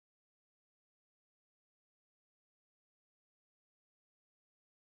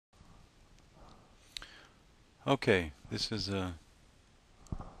Okay, this is a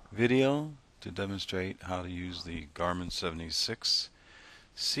video to demonstrate how to use the Garmin 76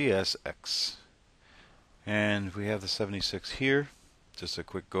 CSX. And we have the 76 here. Just a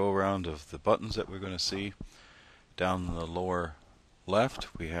quick go around of the buttons that we're going to see. Down in the lower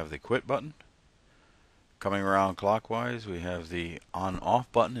left we have the quit button. Coming around clockwise we have the on off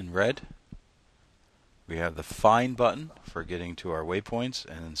button in red. We have the find button for getting to our waypoints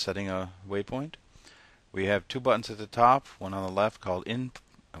and setting a waypoint. We have two buttons at the top, one on the left called in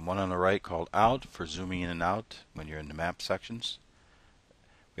and one on the right called out for zooming in and out when you're in the map sections.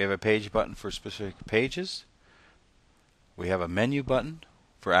 We have a page button for specific pages. We have a menu button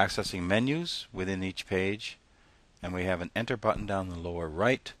for accessing menus within each page. And we have an enter button down the lower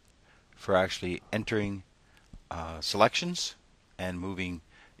right for actually entering selections and moving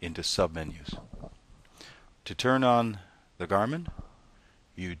into submenus. To turn on the Garmin,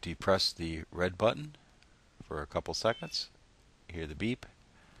 you depress the red button for a couple seconds, hear the beep,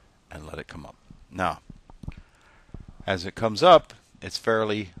 and let it come up. Now, as it comes up, it's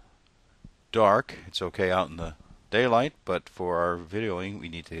fairly dark. It's okay out in the daylight, but for our videoing, we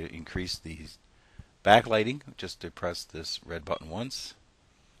need to increase the backlighting. Just depress this red button once,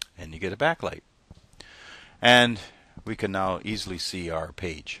 and you get a backlight. And we can now easily see our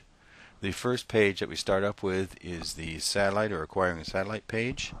page. The first page that we start up with is the satellite or acquiring a satellite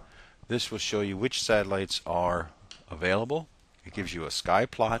page. This will show you which satellites are available. It gives you a sky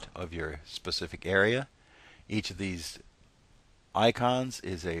plot of your specific area. Each of these icons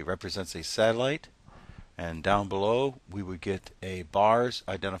represents a satellite, and down below we would get a bars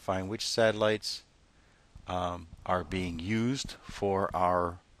identifying which satellites are being used for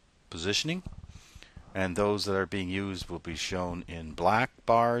our positioning, and those that are being used will be shown in black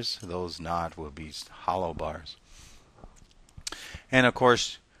bars. Those not will be hollow bars. And of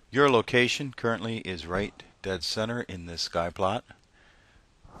course, your location currently is right dead center in this sky plot,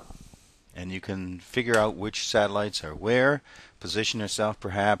 and you can figure out which satellites are where. Position yourself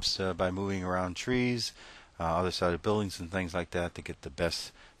perhaps by moving around trees, other side of buildings and things like that to get the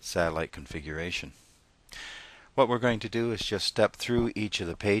best satellite configuration. What we're going to do is just step through each of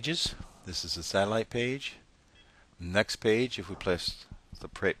the pages. This is the satellite page. Next page, if we press the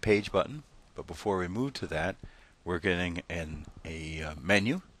page button, but before we move to that, we're getting a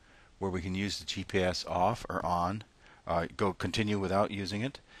menu where we can use the GPS off or on, continue without using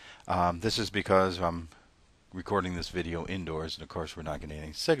it. This is because I'm recording this video indoors, and of course we're not getting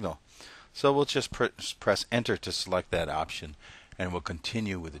any signal. So we'll just press enter to select that option, and we'll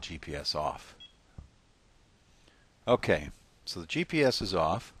continue with the GPS off. Okay, so the GPS is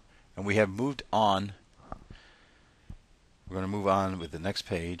off, and we have moved on. We're going to move on with the next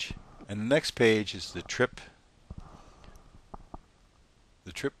page, and the next page is the trip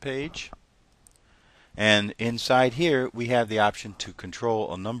page. And inside here we have the option to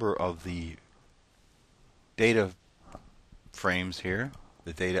control a number of the data frames here,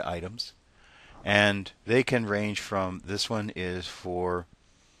 the data items, and they can range from, this one is for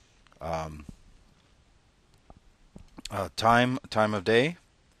time of day.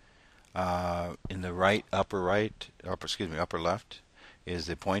 In the upper left is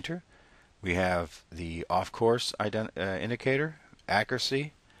the pointer. We have the off course indicator,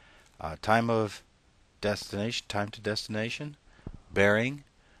 accuracy, time to destination, bearing,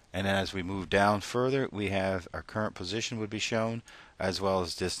 and as we move down further we have our current position would be shown, as well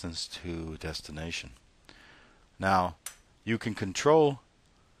as distance to destination. Now you can control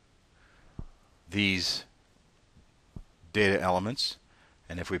these data elements,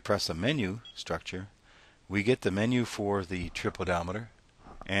 and if we press the menu structure, we get the menu for the trip odometer,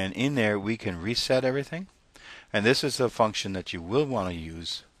 and in there we can reset everything. And this is a function that you will want to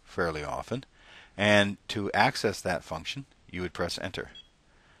use fairly often, and to access that function you would press enter.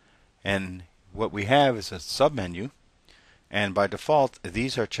 And what we have is a submenu, and by default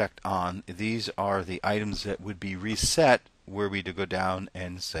these are checked on. These are the items that would be reset were we to go down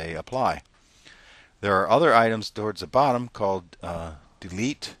and say apply. There are other items towards the bottom called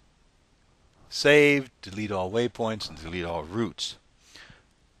delete, save, delete all waypoints, and delete all routes.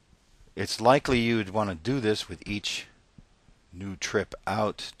 It's likely you would want to do this with each new trip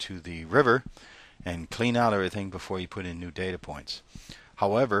out to the river and clean out everything before you put in new data points.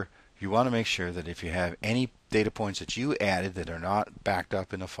 However, you want to make sure that if you have any data points that you added that are not backed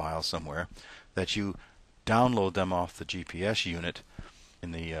up in a file somewhere, that you download them off the GPS unit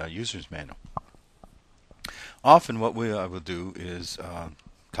in the user's manual. Often what I will do is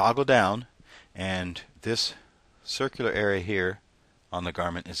toggle down, and this circular area here on the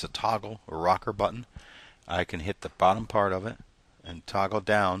Garmin is a toggle or rocker button. I can hit the bottom part of it and toggle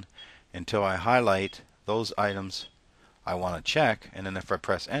down until I highlight those items I want to check, and then if I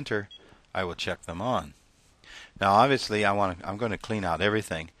press enter, I will check them on. Now obviously I'm going to clean out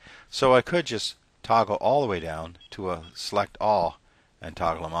everything, so I could just toggle all the way down to a select all and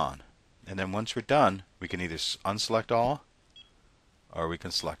toggle them on. And then once we're done, we can either unselect all or we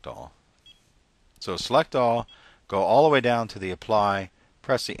can select all. So select all, go all the way down to the apply,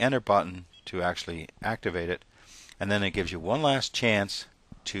 press the enter button to actually activate it, and then it gives you one last chance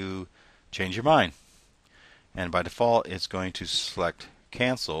to change your mind. And by default it's going to select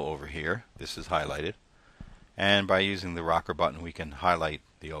cancel over here. This is highlighted. And by using the rocker button we can highlight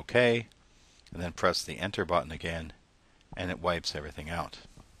the OK and then press the enter button again, and it wipes everything out.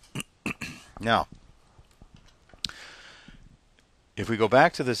 Now if we go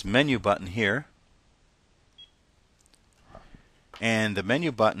back to this menu button here, and the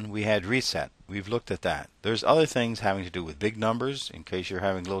menu button we had reset. We've looked at that. There's other things having to do with big numbers. In case you're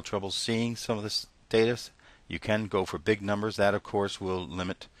having a little trouble seeing some of this data, you can go for big numbers. That of course will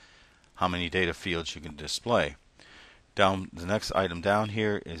limit how many data fields you can display. Down the next item down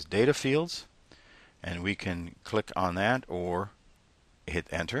here is data fields, and we can click on that or hit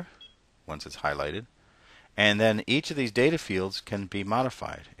enter once it's highlighted. And then each of these data fields can be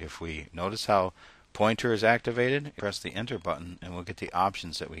modified. If we notice how pointer is activated, press the enter button and we'll get the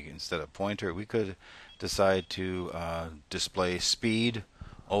options that we, instead of pointer, we could decide to display speed,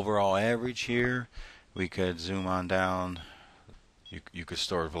 overall average here. We could zoom on down. You could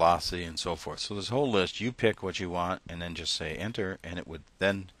store velocity and so forth. So this whole list, you pick what you want and then just say enter, and it would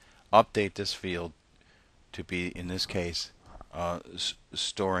then update this field to be, in this case,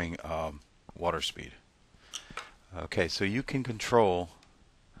 storing water speed. Okay, so you can control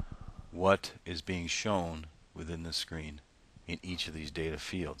what is being shown within the screen in each of these data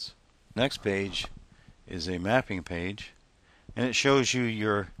fields. Next page is a mapping page, and it shows you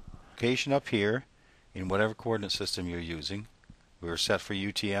your location up here in whatever coordinate system you're using. We were set for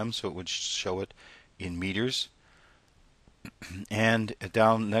UTM, so it would show it in meters, and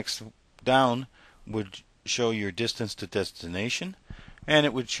next down would show your distance to destination, and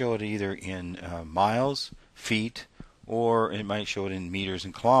it would show it either in miles, feet, or it might show it in meters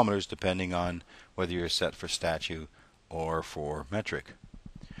and kilometers depending on whether you're set for statute or for metric.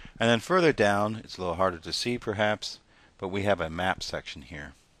 And then further down, it's a little harder to see perhaps, but we have a map section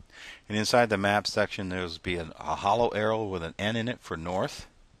here. And inside the map section there'll be a hollow arrow with an N in it for north.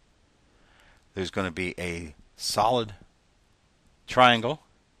 There's going to be a solid triangle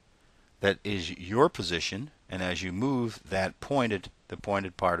that is your position, and as you move the pointed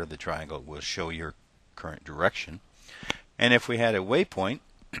part of the triangle will show your current direction. And if we had a waypoint,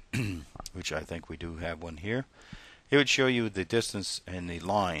 which I think we do have one here, it would show you the distance and the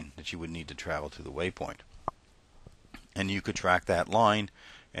line that you would need to travel to the waypoint. And you could track that line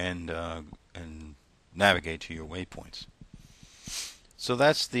and navigate to your waypoints. So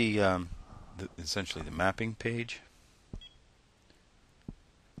that's essentially the mapping page.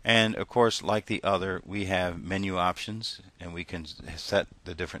 And of course, like the other, we have menu options, and we can set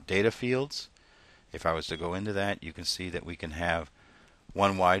the different data fields. If I was to go into that, you can see that we can have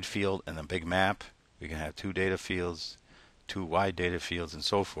one wide field and a big map. We can have two data fields, two wide data fields, and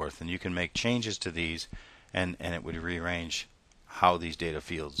so forth. And you can make changes to these, and it would rearrange how these data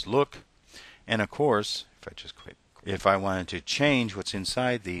fields look. And of course, if I wanted to change what's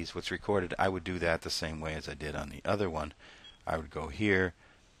inside these, what's recorded, I would do that the same way as I did on the other one. I would go here,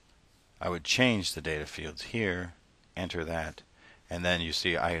 I would change the data fields here, enter that, and then you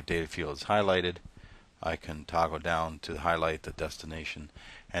see I have data fields highlighted. I can toggle down to highlight the destination,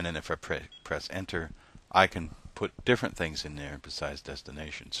 and then if I press enter, I can put different things in there besides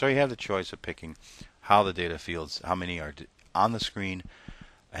destination. So you have the choice of picking how the data fields, how many are on the screen,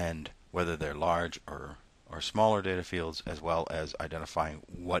 and whether they're large or smaller data fields, as well as identifying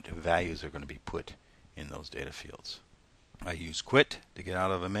what values are going to be put in those data fields. I use quit to get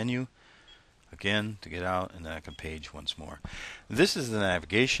out of a menu, again to get out, and then I can page once more. This is the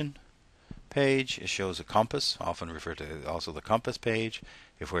navigation page. It shows a compass, often referred to also the compass page.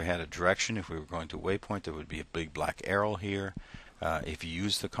 If we had a direction, if we were going to a waypoint, there would be a big black arrow here. If you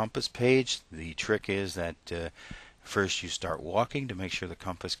use the compass page, the trick is that first you start walking to make sure the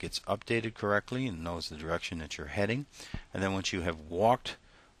compass gets updated correctly and knows the direction that you're heading. And then once you have walked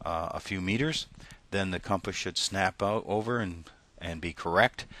a few meters, then the compass should snap out over and be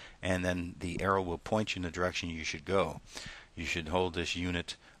correct, and then the arrow will point you in the direction you should go. You should hold this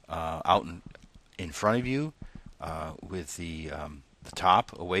unit out in front of you with the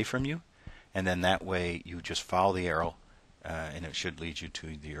top away from you, and then that way you just follow the arrow and it should lead you to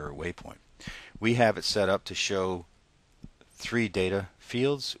your waypoint. We have it set up to show 3 data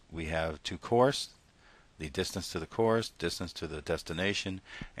fields. We have to course, the distance to the course, distance to the destination,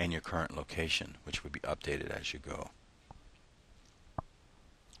 and your current location, which would be updated as you go.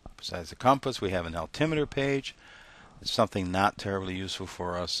 Besides the compass, we have an altimeter page. It's something not terribly useful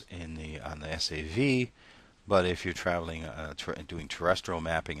for us on the SAV, but if you're traveling, doing terrestrial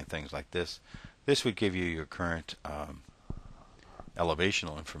mapping and things like this, this would give you your current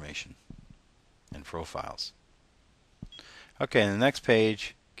elevational information and profiles. Okay, and the next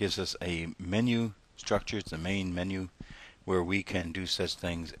page gives us a menu structure. It's the main menu where we can do such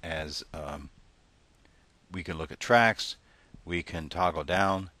things as we can look at tracks, we can toggle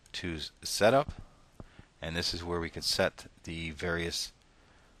down to setup, and this is where we can set the various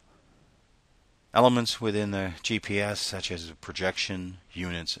elements within the GPS, such as projection,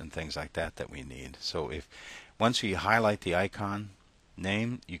 units, and things like that that we need. So if once you highlight the icon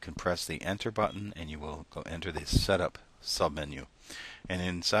name, you can press the enter button and you will go enter the setup submenu. And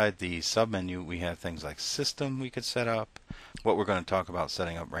inside the submenu we have things like system we could set up. What we're going to talk about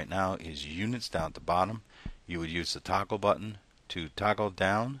setting up right now is units down at the bottom. You would use the toggle button to toggle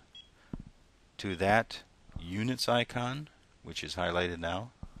down to that units icon, which is highlighted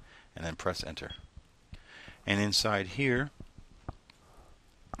now, and then press enter. And inside here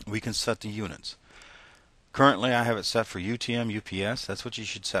we can set the units. Currently I have it set for UTM UPS. That's what you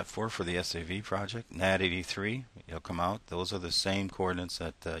should set for the SAV project. NAD 83, it'll come out. Those are the same coordinates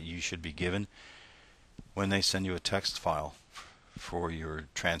that you should be given when they send you a text file for your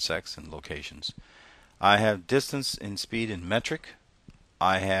transects and locations. I have distance in speed in metric.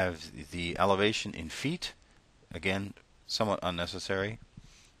 I have the elevation in feet, again somewhat unnecessary.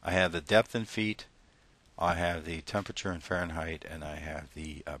 I have the depth in feet, I have the temperature in Fahrenheit, and I have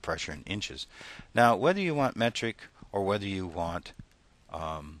the pressure in inches. Now whether you want metric or whether you want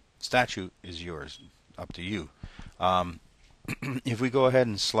statute is yours, up to you. If we go ahead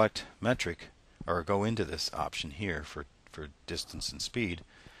and select metric, or go into this option here for distance and speed,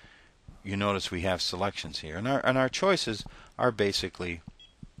 you notice we have selections here, and our choices are basically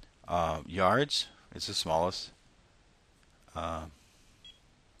yards is the smallest,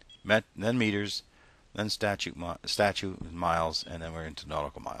 then meters, then statute miles, and then we're into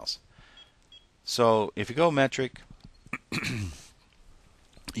nautical miles. So if you go metric,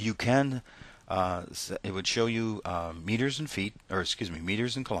 you can it would show you meters and feet, or excuse me,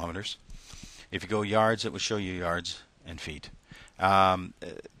 meters and kilometers. If you go yards, it would show you yards and feet.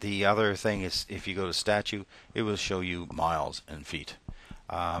 The other thing is, if you go to statute, it will show you miles and feet.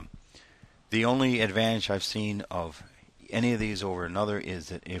 The only advantage I've seen of any of these over another is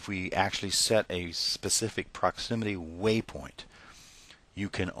that if we actually set a specific proximity waypoint, you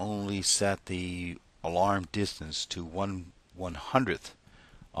can only set the alarm distance to 1/100th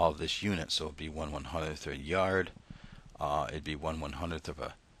of this unit. So it'd be 1/100th of a yard. It'd be 1/100th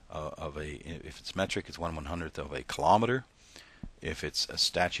of a if it's metric, it's 1/100th of a kilometer. If it's a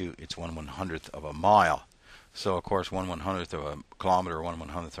statute, it's 1/100th of a mile. So of course 1/100th of a kilometer or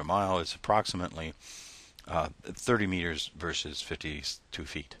 1/100th of a mile is approximately 30 meters versus 52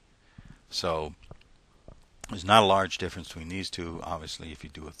 feet. So there's not a large difference between these two. Obviously, if you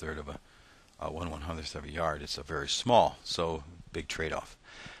do a third of a 1/100th of a yard, it's a very small, so big trade-off.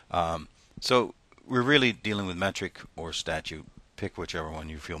 So we're really dealing with metric or statute. Pick whichever one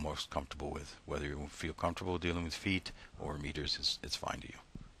you feel most comfortable with. Whether you feel comfortable dealing with feet or meters, it's fine to you.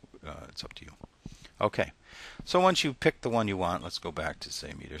 It's up to you. Okay, so once you pick the one you want, let's go back to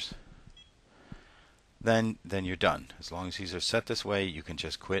say meters. Then you're done. As long as these are set this way, you can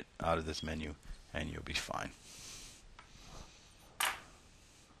just quit out of this menu and you'll be fine.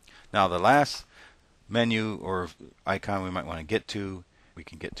 Now the last menu or icon we might want to get to, we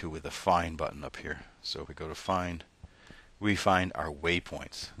can get to with the find button up here. So if we go to find, we find our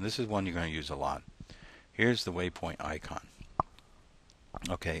waypoints. And this is one you're going to use a lot. Here's the waypoint icon.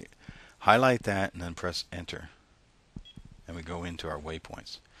 Okay, highlight that and then press enter. And we go into our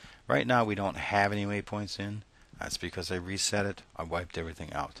waypoints. Right now we don't have any waypoints in. That's because I reset it. I wiped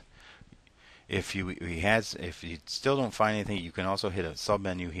everything out. If you still don't find anything, you can also hit a sub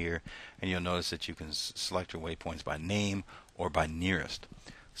menu here, and you'll notice that you can select your waypoints by name or by nearest.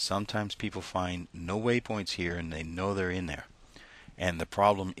 Sometimes people find no waypoints here and they know they're in there. And the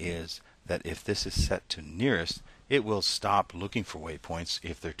problem is that if this is set to nearest, it will stop looking for waypoints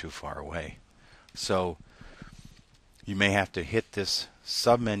if they're too far away. So you may have to hit this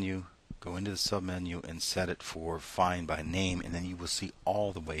submenu, go into the submenu and set it for find by name, and then you will see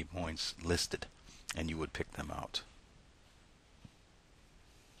all the waypoints listed and you would pick them out.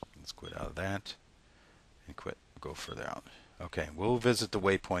 Let's quit out of that and go further out. Okay, we'll visit the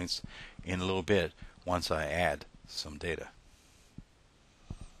waypoints in a little bit once I add some data.